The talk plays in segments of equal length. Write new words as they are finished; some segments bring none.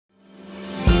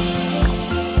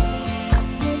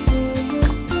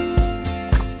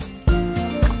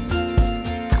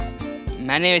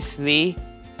My name is Lee.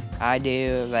 I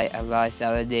do like a lot of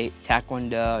stuff,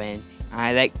 taekwondo, and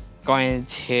I like going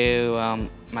to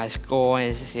my school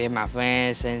and see my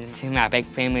friends and see my big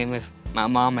family with my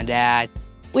mom and dad.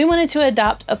 We wanted to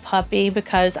adopt a puppy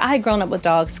because I had grown up with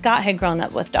dogs, Scott had grown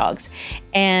up with dogs,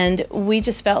 and we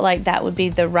just felt like that would be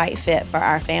the right fit for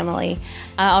our family.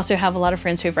 I also have a lot of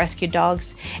friends who have rescued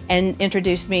dogs and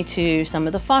introduced me to some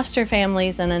of the foster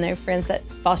families, and I know friends that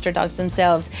foster dogs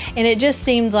themselves, and it just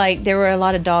seemed like there were a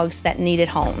lot of dogs that needed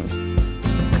homes.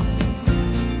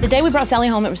 The day we brought Sally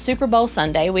home, it was Super Bowl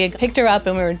Sunday. We had picked her up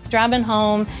and we were driving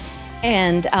home,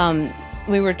 and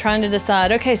we were trying to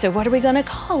decide, okay, so what are we gonna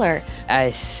call her?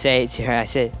 I say to her, I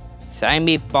said, "Sorry,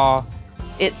 Meatball."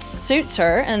 It suits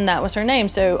her, and that was her name.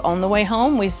 So on the way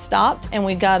home, we stopped and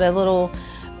we got a little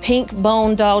pink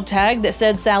bone dog tag that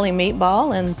said Sally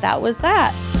Meatball, and that was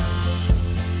that.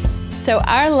 So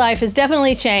our life has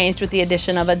definitely changed with the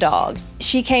addition of a dog.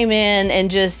 She came in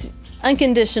and just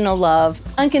unconditional love,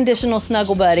 unconditional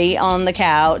snuggle buddy on the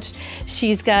couch.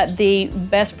 She's got the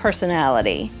best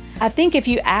personality. I think if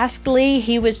you asked Lee,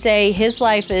 he would say his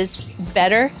life is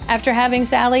better after having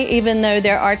Sally, even though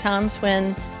there are times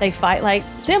when they fight like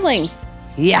siblings.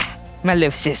 Yeah, my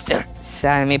little sister.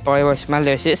 Sally Meatball was my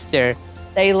little sister.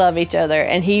 They love each other,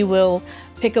 and he will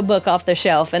pick a book off the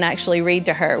shelf and actually read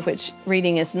to her, which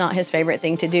reading is not his favorite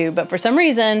thing to do, but for some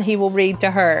reason, he will read to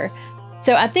her.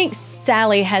 So I think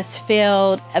Sally has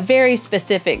filled a very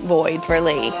specific void for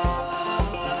Lee.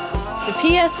 The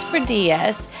PS for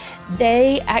DS,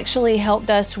 they actually helped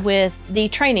us with the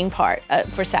training part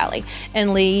for Sally.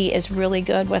 And Lee is really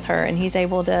good with her, and he's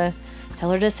able to tell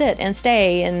her to sit and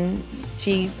stay, and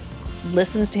she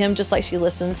listens to him just like she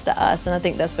listens to us. And I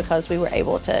think that's because we were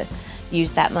able to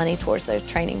use that money towards the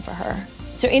training for her.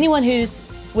 So anyone who's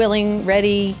willing,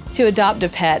 ready to adopt a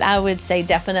pet, I would say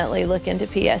definitely look into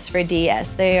PS for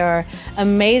DS. They are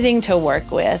amazing to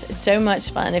work with, so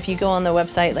much fun. If you go on the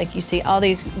website, like, you see all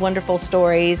these wonderful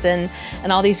stories and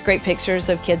all these great pictures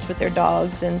of kids with their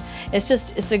dogs, and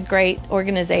it's a great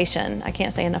organization. I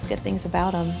can't say enough good things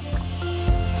about them.